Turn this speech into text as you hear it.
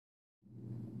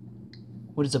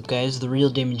What is up, guys? The real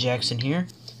Damon Jackson here,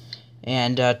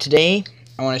 and today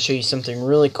I want to show you something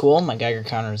really cool. My Geiger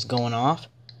counter is going off,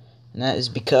 and that is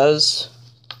because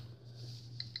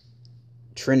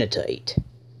Trinitite.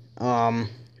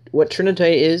 What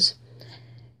Trinitite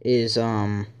is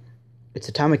it's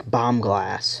atomic bomb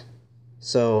glass.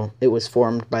 So it was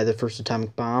formed by the first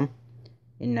atomic bomb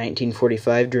in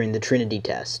 1945 during the Trinity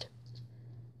test.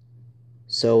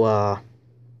 So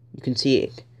you can see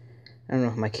it. I don't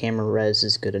know if my camera res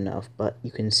is good enough, but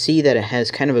you can see that it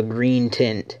has kind of a green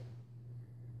tint.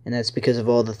 And that's because of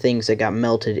all the things that got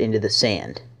melted into the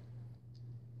sand.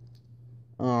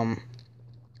 The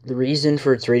reason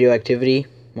for its radioactivity,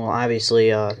 well,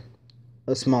 obviously a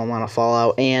small amount of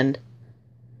fallout, and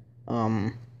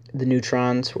the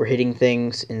neutrons were hitting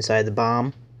things inside the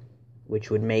bomb, which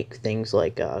would make things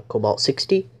like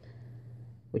cobalt-60,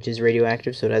 which is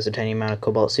radioactive, so it has a tiny amount of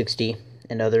cobalt-60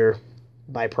 and other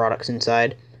byproducts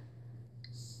inside.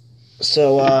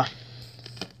 So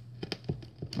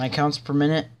my counts per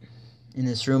minute in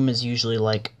this room is usually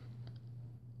like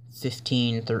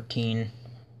 15, 13,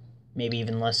 maybe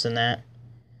even less than that.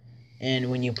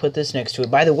 And when you put this next to it,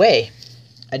 by the way,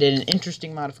 I did an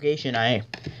interesting modification. I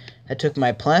took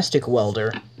my plastic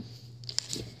welder,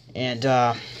 and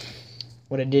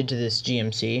what I did to this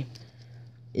GMC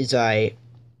is I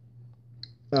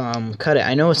cut it.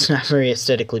 I know it's not very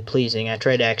aesthetically pleasing. I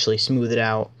tried to actually smooth it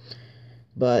out,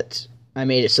 but I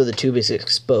made it so the tube is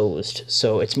exposed,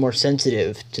 so it's more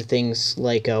sensitive to things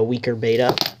like weaker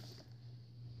beta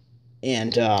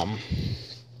and other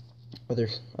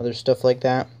stuff like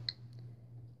that.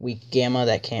 Weak gamma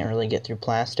that can't really get through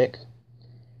plastic,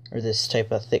 or this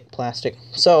type of thick plastic.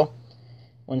 So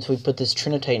once we put this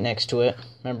Trinitite next to it,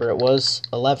 remember it was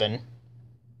 11.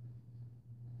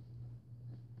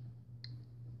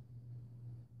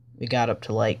 We got up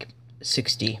to like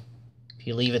 60. If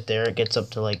you leave it there, it gets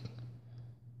up to like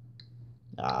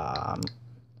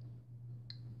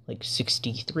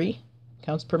 63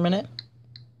 counts per minute.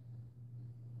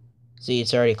 See,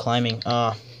 it's already climbing.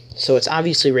 So it's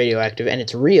obviously radioactive, and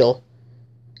it's real.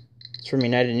 It's from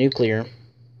United Nuclear.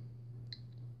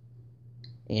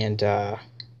 And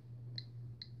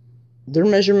their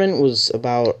measurement was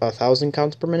about 1,000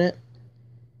 counts per minute.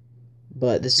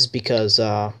 But this is because,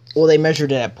 well, they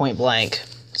measured it at point blank.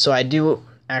 So I do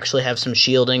actually have some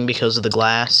shielding because of the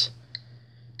glass.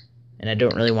 And I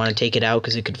don't really want to take it out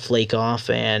because it could flake off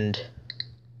and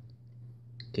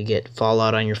could get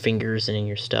fallout on your fingers and in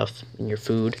your stuff, in your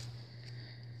food.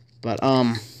 But,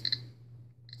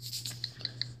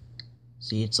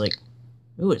 see, it's like,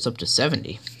 ooh, it's up to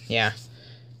 70. Yeah.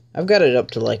 I've got it up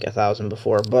to like 1,000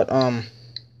 before, but, I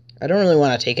don't really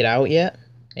want to take it out yet.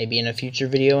 Maybe in a future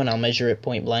video, and I'll measure it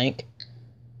point blank.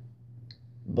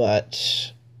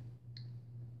 But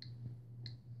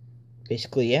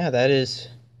basically, yeah, that is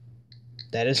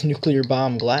nuclear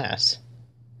bomb glass,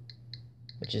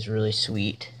 which is really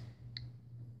sweet.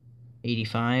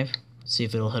 85. Let's see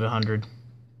if it'll hit 100.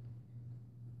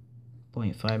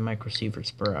 0.5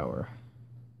 microsieverts per hour.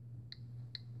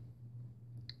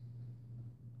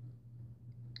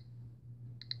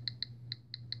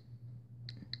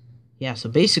 Yeah, so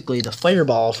basically the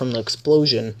fireball from the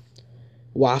explosion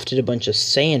wafted a bunch of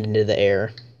sand into the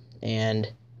air,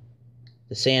 and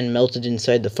the sand melted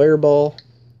inside the fireball,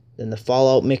 then the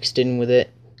fallout mixed in with it,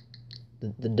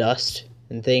 the dust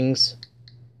and things,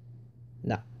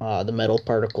 the metal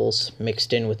particles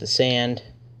mixed in with the sand,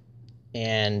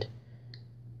 and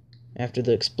after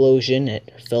the explosion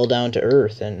it fell down to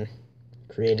Earth and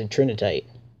created Trinitite.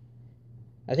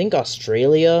 I think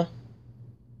Australia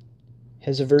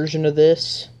has a version of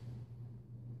this,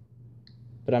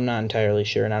 but I'm not entirely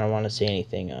sure, and I don't want to say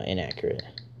anything inaccurate.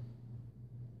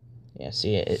 Yeah,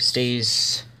 see, it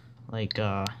stays like,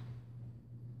 I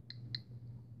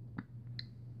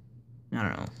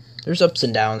don't know. There's ups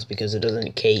and downs because it doesn't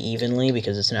decay evenly,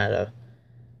 because it's not a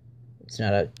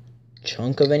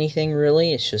chunk of anything,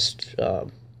 really. It's just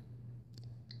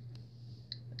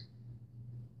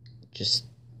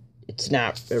it's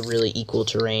not a really equal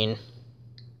terrain.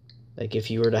 Like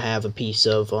if you were to have a piece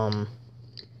of,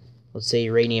 let's say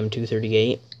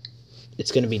uranium-238,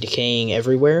 it's going to be decaying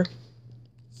everywhere.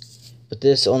 But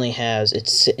this only has,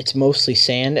 it's mostly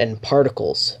sand and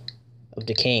particles of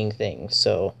decaying things.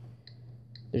 So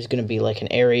there's going to be like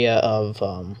an area of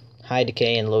high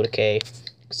decay and low decay,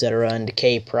 etc. And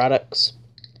decay products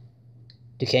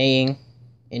decaying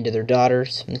into their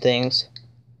daughters and things.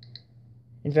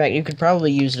 In fact, you could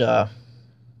probably use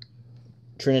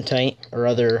Trinitite or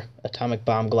other atomic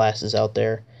bomb glasses out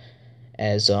there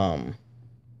as like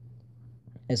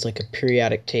a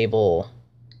periodic table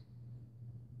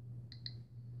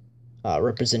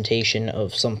representation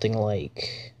of something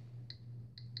like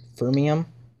fermium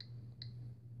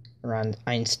or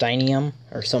Einsteinium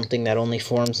or something that only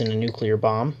forms in a nuclear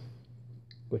bomb,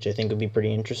 which I think would be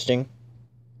pretty interesting.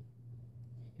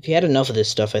 If you had enough of this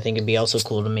stuff, I think it'd be also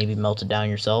cool to maybe melt it down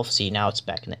yourself. See, now it's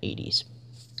back in the 80s.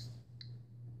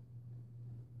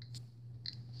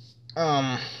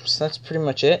 So that's pretty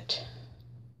much it.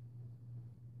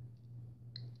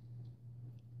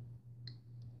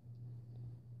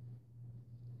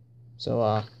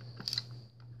 So,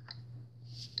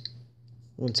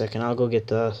 one second, I'll go get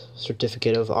the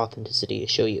certificate of authenticity to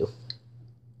show you.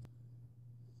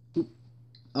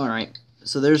 Alright,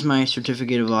 so there's my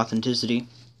certificate of authenticity.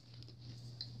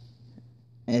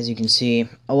 As you can see,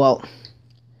 oh well,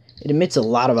 it emits a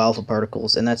lot of alpha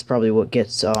particles, and that's probably what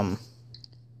gets,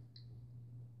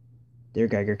 their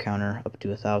Geiger counter up to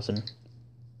 1,000.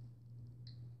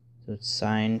 So it's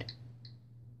signed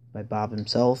by Bob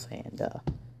himself, and,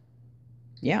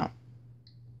 yeah.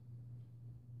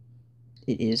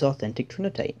 It is authentic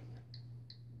Trinitite.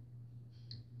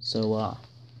 So,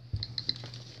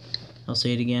 I'll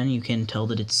say it again, you can tell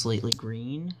that it's slightly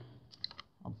green.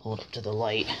 I'll pull it up to the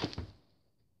light.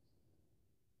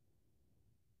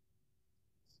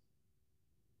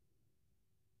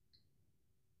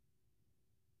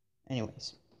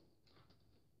 Anyways,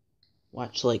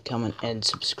 watch, like, comment, and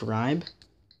subscribe.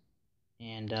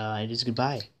 And it is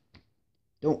goodbye.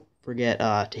 Don't forget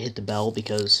to hit the bell,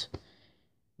 because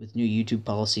with new YouTube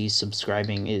policies,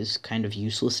 subscribing is kind of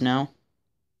useless now.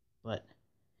 But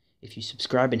if you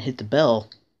subscribe and hit the bell,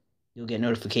 you'll get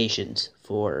notifications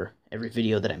for every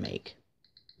video that I make.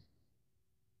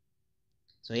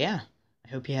 So yeah, I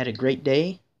hope you had a great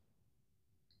day,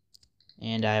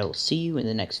 and I will see you in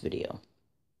the next video.